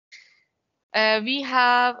We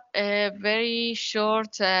have a very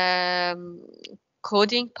short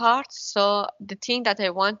coding part. So the thing that I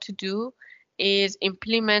want to do is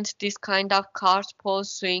implement this kind of cart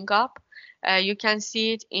pose swing up. You can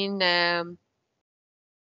see it in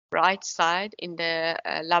right side in the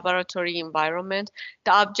laboratory environment.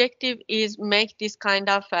 The objective is make this kind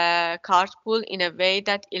of cart pull in a way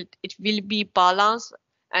that it will be balanced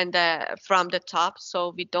and from the top,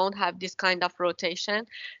 so we don't have this kind of rotation.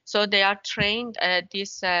 So they are trained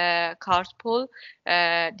this cart pull,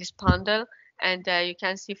 this bundle, and you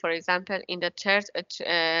can see, for example, in the third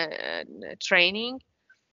training,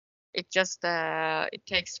 it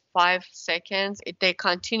takes 5 seconds. They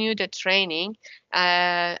continue the training,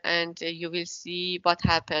 and you will see what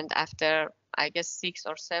happened after, I guess, 6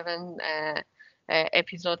 or 7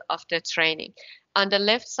 episode of the training. On the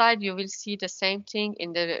left side, you will see the same thing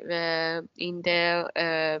in the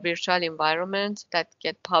virtual environment that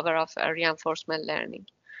get power of reinforcement learning.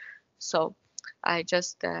 So I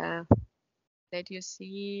just let you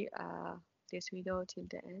see this video till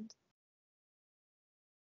the end.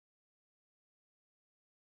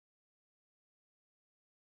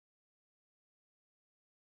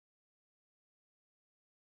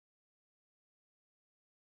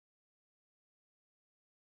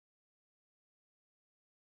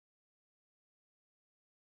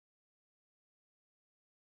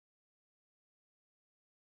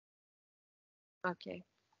 Okay.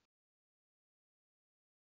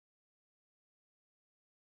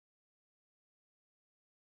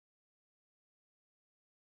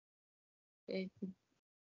 It-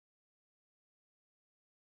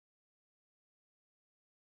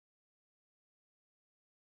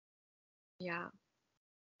 yeah.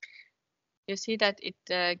 You see that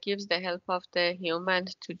it gives the help of the human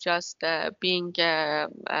to just being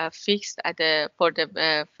fixed at the for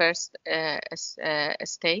the first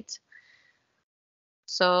state.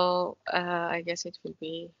 So I guess it will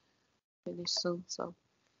be finished soon. So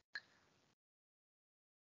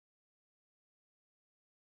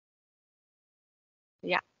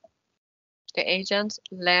yeah, the agent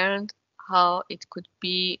learned how it could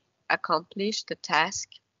be accomplished the task,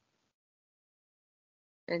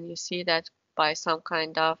 and you see that by some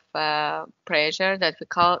kind of pressure that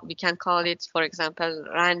we can call it, for example,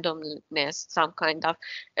 randomness, some kind of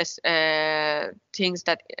things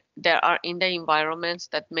that there are in the environments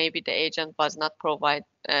that maybe the agent was not provide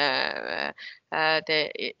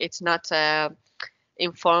it's not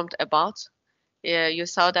informed about. You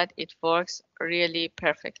saw that it works really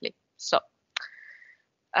perfectly. So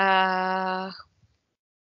uh,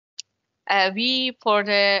 we for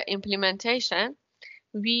the implementation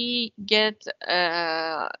we get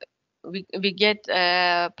get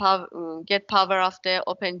power of the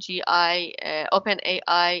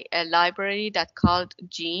OpenAI library that called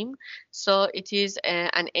GEM. So it is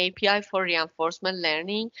an API for reinforcement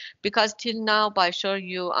learning, because till now, by sure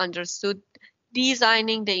you understood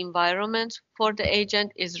designing the environment for the agent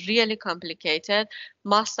is really complicated.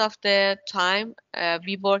 Most of the time,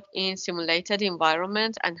 we work in simulated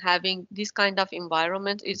environment, and having this kind of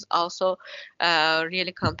environment is also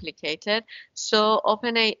really complicated. So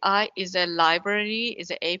OpenAI is a library,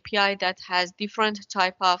 is an API that has different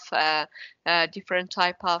type of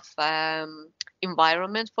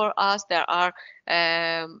environment for us. There are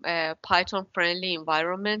Python friendly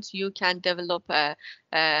environments. You can develop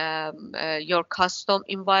your custom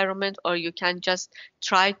environment, or you can just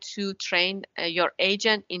try to train your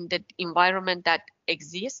agent in the environment that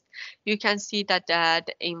exists. You can see that the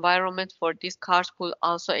environment for this card pool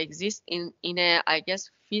also exists in a, I guess,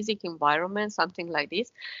 physics environment, something like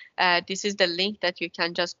this. This is the link that you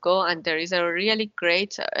can just go, and there is a really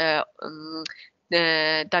great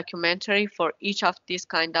documentary for each of these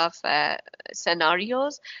kind of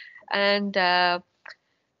scenarios, and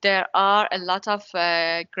there are a lot of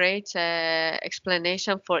great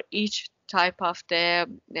explanation for each type of the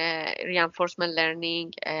reinforcement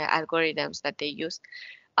learning algorithms that they use.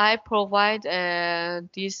 I provide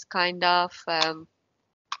this kind of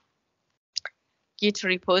Git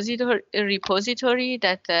repository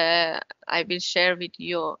that I will share with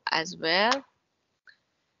you as well.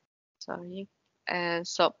 Sorry.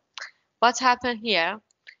 So what happened here?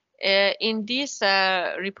 In this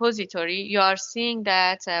repository, you are seeing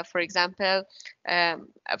that, for example,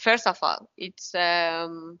 first of all, it's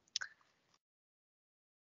sorry,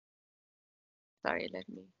 let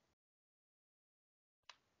me.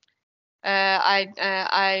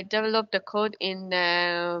 I developed the code in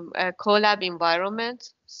a Colab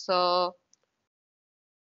environment. So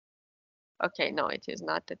okay, no, it is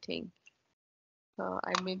not the thing. So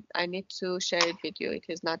I need to share it with you. It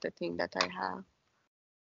is not the thing that I have.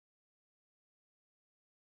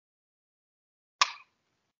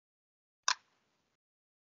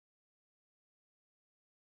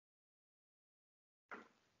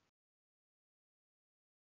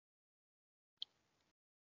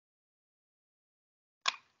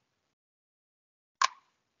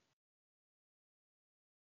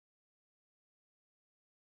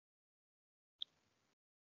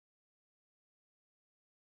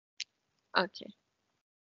 Okay.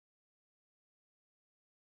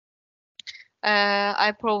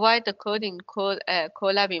 I provide the code in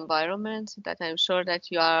Colab environment that I'm sure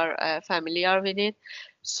that you are familiar with it.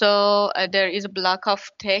 So there is a block of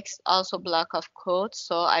text, also block of code.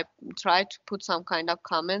 So I try to put some kind of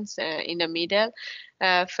comments in the middle.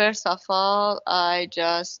 First of all, I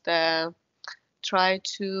just try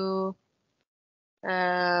to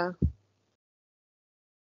uh,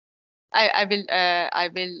 I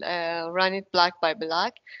will run it block by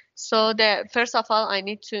block. So the first of all, I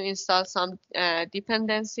need to install some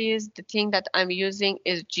dependencies. The thing that I'm using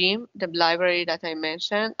is Gym, the library that I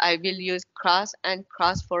mentioned. I will use Cross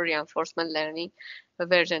for reinforcement learning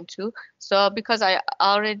version 2. So because I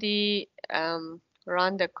already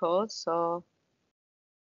run the code, so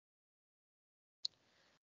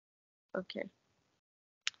okay.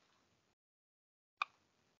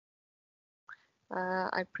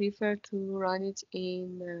 I prefer to run it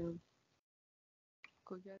in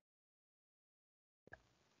Google.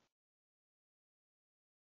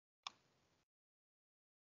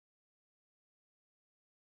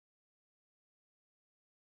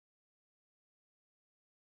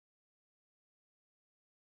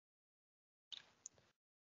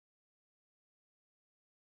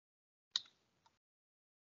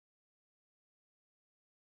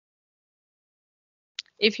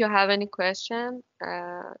 If you have any question,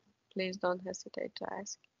 please don't hesitate to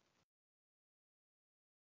ask.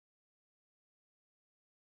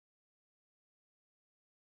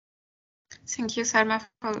 Thank you, Salma,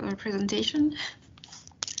 for your presentation.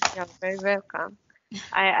 You're very welcome.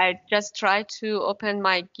 I just try to open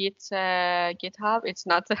my GitHub. It's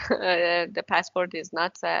not the password is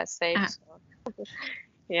not safe. So,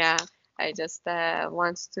 yeah, I just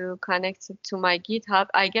wants to connect it to my GitHub.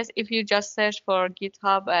 I guess if you just search for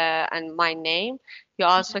GitHub and my name, you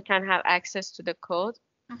also can have access to the code.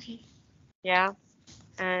 Okay. Yeah,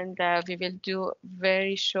 and we will do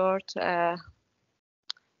very short. Yeah,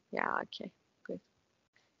 okay, good.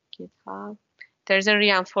 GitHub. There's a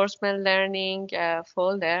reinforcement learning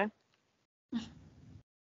folder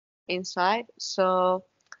inside. So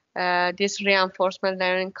this reinforcement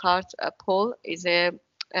learning card pool is a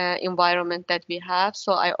environment that we have.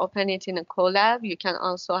 So I open it in a Colab. You can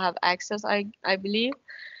also have access, I believe.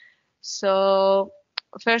 So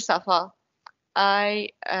first of all, I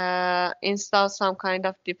install some kind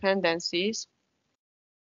of dependencies.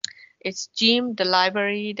 It's Gym, the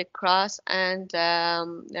library, the Cross, and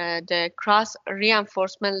the Cross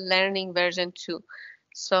reinforcement learning version 2.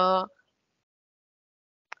 So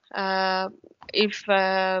uh, if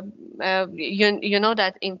you know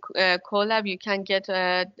that in Colab you can get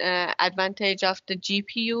advantage of the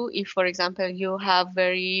GPU if, for example, you have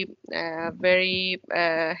very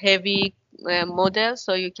heavy model,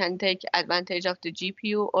 so you can take advantage of the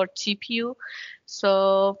GPU or TPU.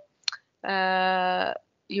 So uh,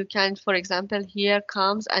 you can, for example, here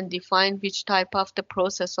comes and define which type of the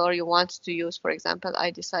processor you want to use. For example,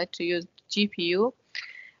 I decide to use GPU.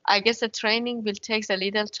 I guess the training will take a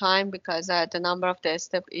little time because the number of the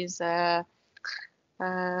step is um,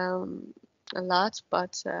 a lot,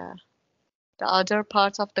 but the other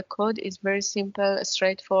parts of the code is very simple,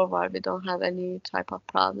 straightforward. We don't have any type of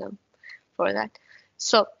problem for that.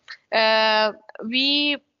 So uh,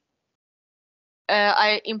 we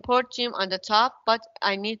I import gym on the top, but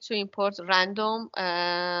I need to import random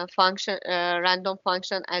function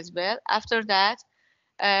as well. After that,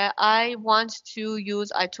 I want to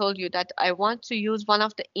use, I told you that I want to use one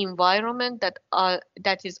of the environment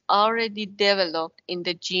that is already developed in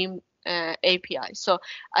the Gym API. So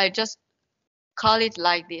I just call it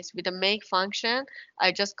like this with the make function.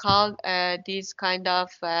 I just call this kind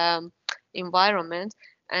of environment.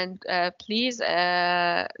 And please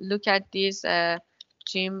look at this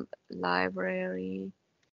Gym library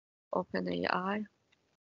OpenAI.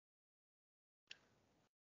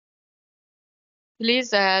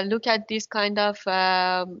 Please look at this kind of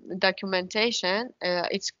documentation.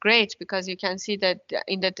 It's great because you can see that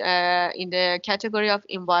in the category of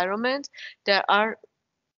environment, there are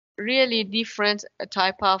really different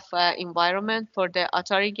type of environment for the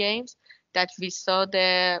Atari games that we saw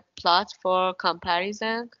the plot for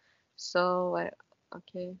comparison. So,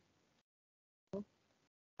 okay,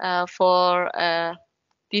 for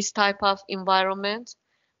this type of environment,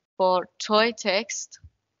 for toy text,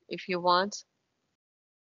 if you want,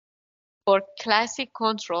 for classic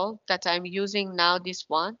control that I'm using now, this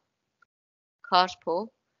one, carpool,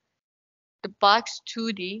 the box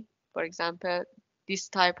 2D, for example, this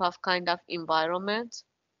type of kind of environment.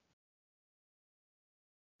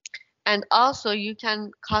 And also you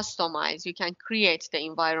can customize, you can create the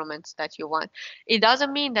environments that you want. It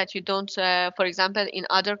doesn't mean that you don't, for example, in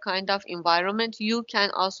other kind of environment, you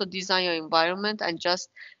can also design your environment and just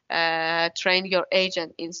train your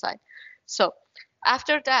agent inside. So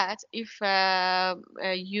after that, if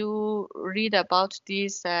you read about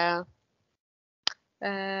this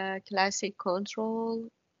classic control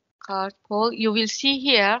card poll, you will see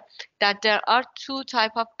here that there are two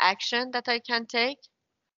type of action that I can take: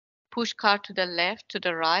 push card to the left, to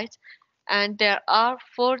the right, and there are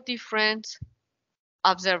four different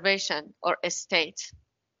observation or states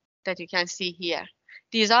that you can see here.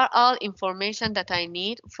 These are all information that I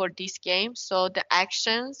need for this game. So the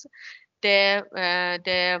actions, the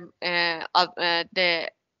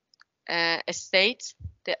states,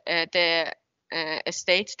 the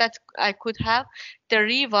states that I could have, the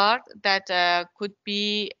reward that could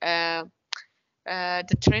be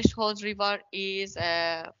the threshold reward is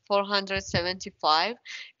 475.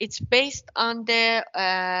 It's based on the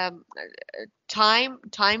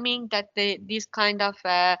timing that this kind of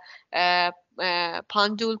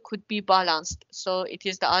pendule could be balanced. So it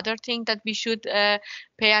is the other thing that we should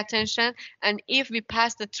pay attention. And if we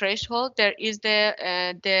pass the threshold, there is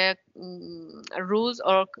the rules,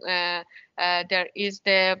 or there is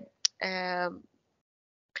the um,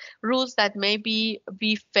 rules that maybe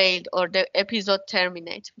we failed or the episode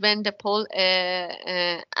terminate when the pole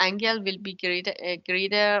angle will be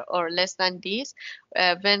greater or less than this,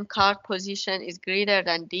 when card position is greater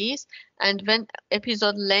than this, and when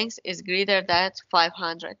episode length is greater than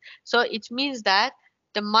 500. So it means that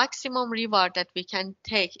the maximum reward that we can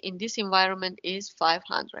take in this environment is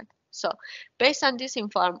 500. So based on this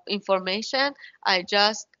information, I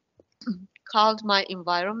just called my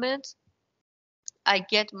environment. I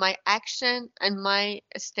get my action and my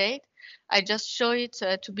state. I just show it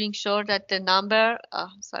to being sure that the number,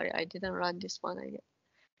 sorry, I didn't run this one again.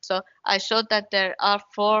 So I showed that there are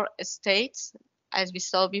four states, as we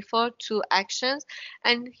saw before, two actions.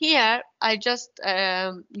 And here I just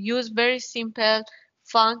use very simple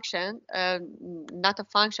function, not a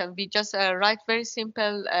function, we just write very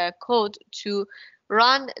simple code to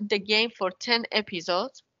run the game for 10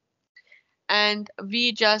 episodes. And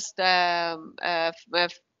we just at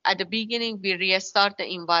the beginning we restart the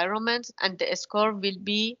environment and the score will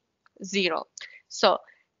be 0. So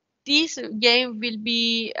this game will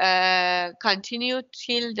be continued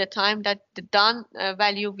till the time that the done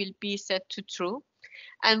value will be set to true.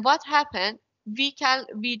 And what happened, we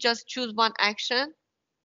just choose one action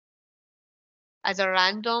as a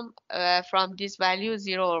random from this value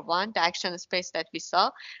 0 or 1, the action space that we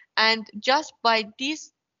saw. And just by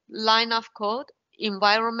this line of code,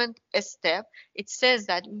 environment step, it says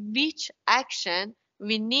that which action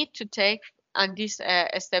we need to take on this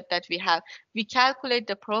step that we have. We calculate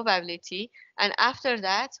the probability, and after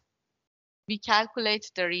that, we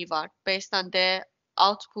calculate the reward based on the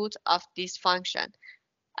output of this function.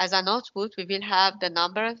 As an output, we will have the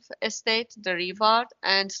number of states, the reward,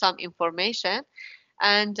 and some information,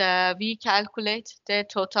 and we calculate the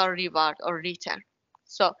total reward or return.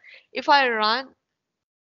 So if I run,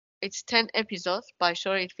 it's 10 episodes. By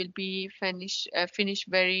sure, it will be finished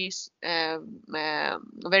very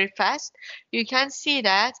fast. You can see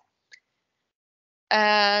that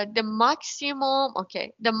the maximum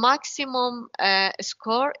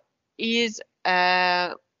score is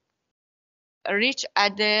reached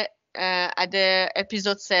at the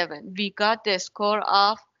episode 7. We got the score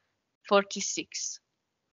of 46.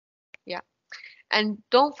 Yeah. And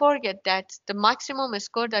don't forget that the maximum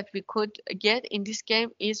score that we could get in this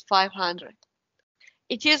game is 500.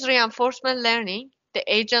 It is reinforcement learning. The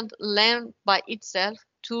agent learned by itself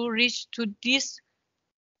to reach to this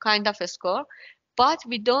kind of a score, but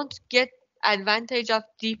we don't get advantage of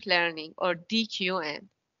deep learning or DQN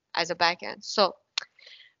as a backend. So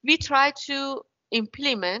we try to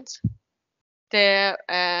implement the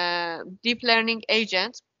deep learning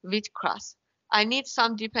agent with cross. I need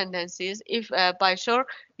some dependencies. If by sure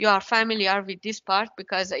you are familiar with this part,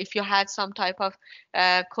 because if you had some type of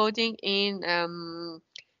coding in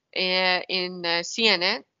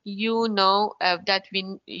CNN, you know that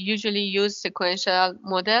we usually use sequential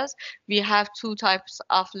models. We have two types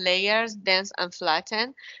of layers, dense and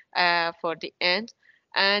flatten, for the end.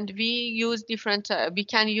 And we use different, we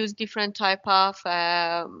can use different type of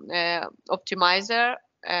optimizer.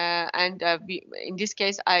 And in this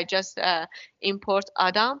case, I just import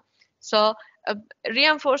Adam. So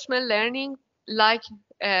reinforcement learning, like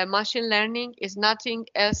machine learning, is nothing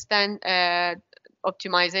else than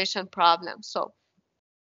optimization problem. So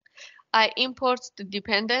I import the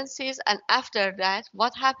dependencies, and after that,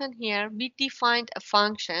 what happened here, we defined a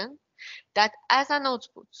function that as an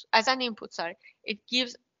output, as an input, sorry, it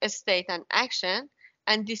gives a state and action,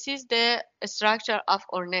 and this is the structure of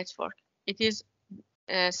our network. It is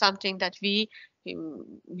something that we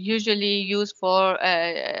usually use for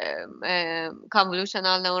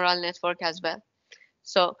convolutional neural network as well.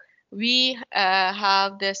 So we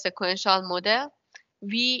have the sequential model.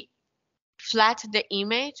 We flat the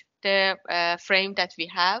image, the frame that we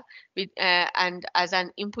have, with, and as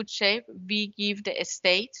an input shape, we give the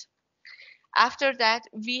state. After that,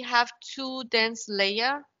 we have two dense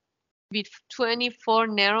layer with 24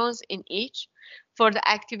 neurons in each. For the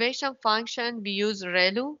activation function, we use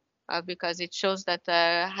ReLU because it shows that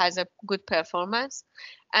has a good performance.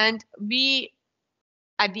 And we,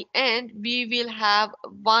 at the end, we will have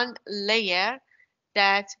one layer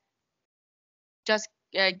that just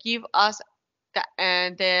give us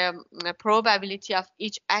the probability of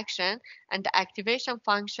each action, and the activation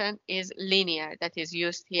function is linear that is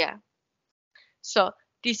used here. So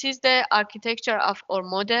this is the architecture of our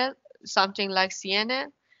model, something like CNN.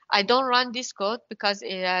 I don't run this code because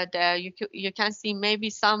you can see maybe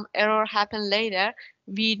some error happen later.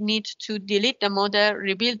 We need to delete the model,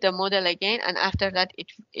 rebuild the model again, and after that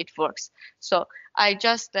it works. So I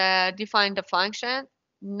just define the function.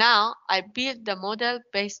 Now I build the model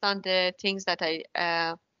based on the things that I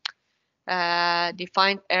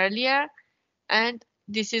defined earlier, and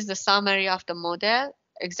this is the summary of the model,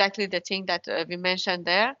 exactly the thing that we mentioned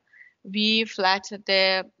there. We flat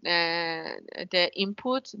the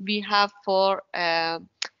input we have for a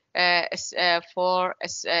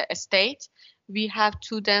state. We have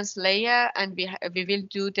two dense layer, and we will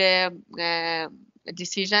do the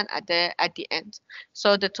decision at the end.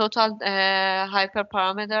 So the total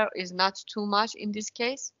hyperparameter is not too much in this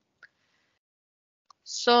case.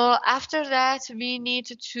 So after that, we need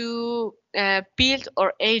to build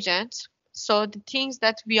our agent. So the things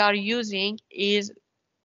that we are using is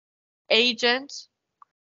agent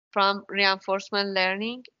from reinforcement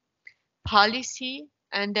learning, policy,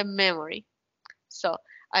 and the memory. So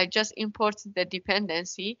I just imported the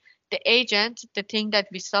dependency. The agent, the thing that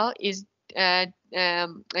we saw, is a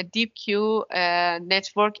deep Q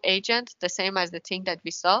network agent, the same as the thing that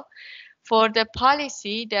we saw. For the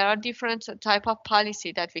policy, there are different type of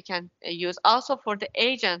policy that we can use. Also for the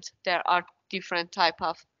agent, there are different type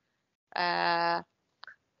of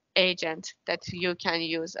agent that you can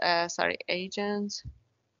use. Sorry, agent,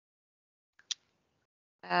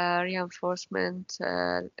 reinforcement,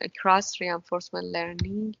 cross reinforcement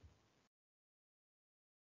learning.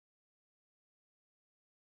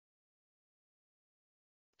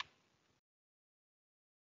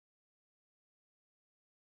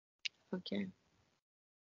 Okay.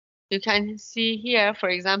 You can see here, for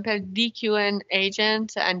example, DQN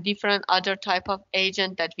agent and different other type of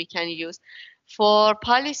agent that we can use. For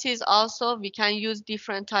policies also, we can use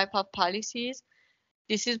different type of policies.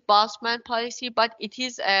 This is Boltzmann policy, but it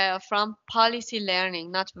is from policy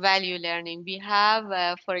learning, not value learning. We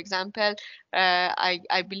have, for example,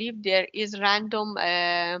 I believe there is random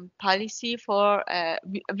policy for,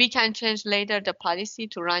 we can change later the policy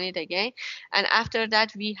to run it again. And after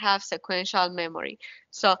that, we have sequential memory.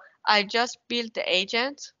 So I just built the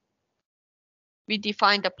agent. We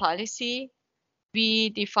define the policy. We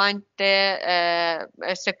define the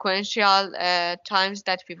sequential times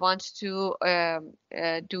that we want to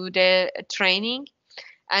do the training.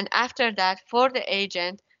 And after that, for the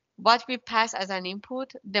agent, what we pass as an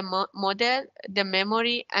input, the model, the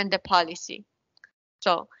memory, and the policy.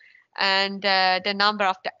 So, and the number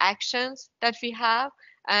of the actions that we have,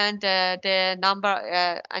 and the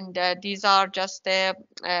number, and these are just the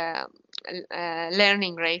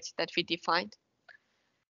learning rate that we defined.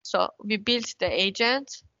 So we built the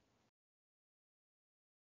agent.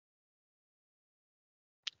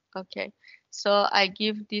 Okay, so I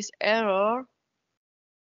give this error.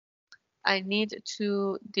 I need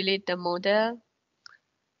to delete the model.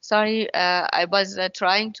 Sorry, I was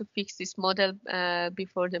trying to fix this model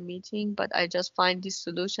before the meeting, but I just find this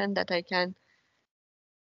solution that I can.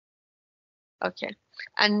 Okay,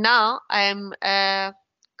 and now I'm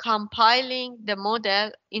compiling the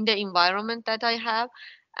model in the environment that I have,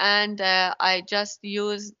 and I just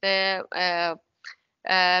use the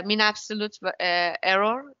mean absolute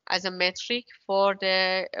error as a metric for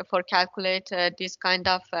calculate this kind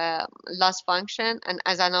of loss function. And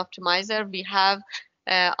as an optimizer, we have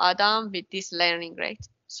Adam with this learning rate.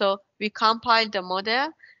 So we compile the model,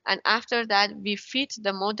 and after that we fit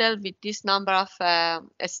the model with this number of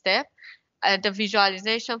step. The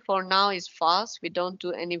visualization for now is false. We don't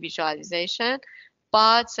do any visualization,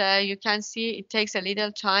 but you can see it takes a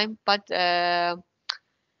little time, but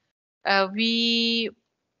we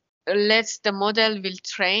lets the model will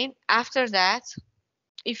train. After that,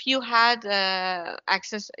 if you had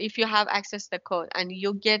if you have access the code and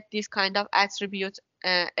you get this kind of attribute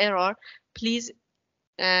error, please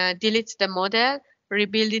delete the model,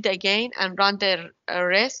 rebuild it again, and run the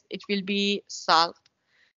rest. It will be solved.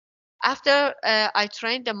 After I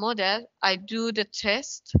train the model, I do the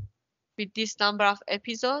test with this number of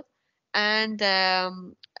episodes, and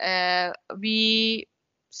we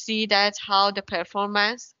see that how the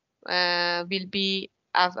performance will be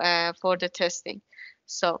for the testing.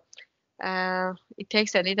 So it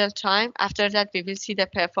takes a little time. After that, we will see the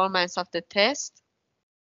performance of the test,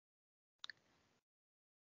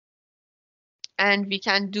 and we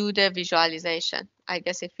can do the visualization. I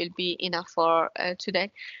guess it will be enough for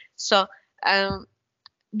today. So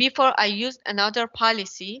before I use another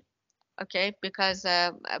policy, okay, because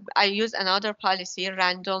I use another policy,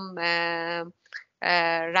 random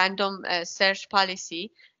search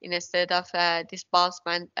policy instead of this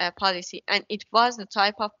Boltzmann policy, and it was the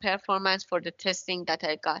type of performance for the testing that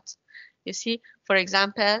I got. You see, for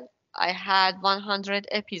example, I had 100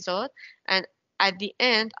 episodes, and at the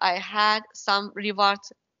end, I had some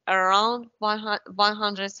rewards around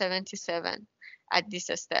 177 at this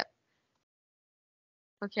step.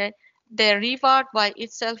 Okay, the reward by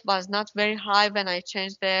itself was not very high when I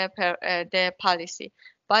changed the policy,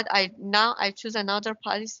 but now I choose another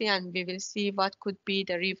policy, and we will see what could be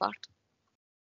the reward.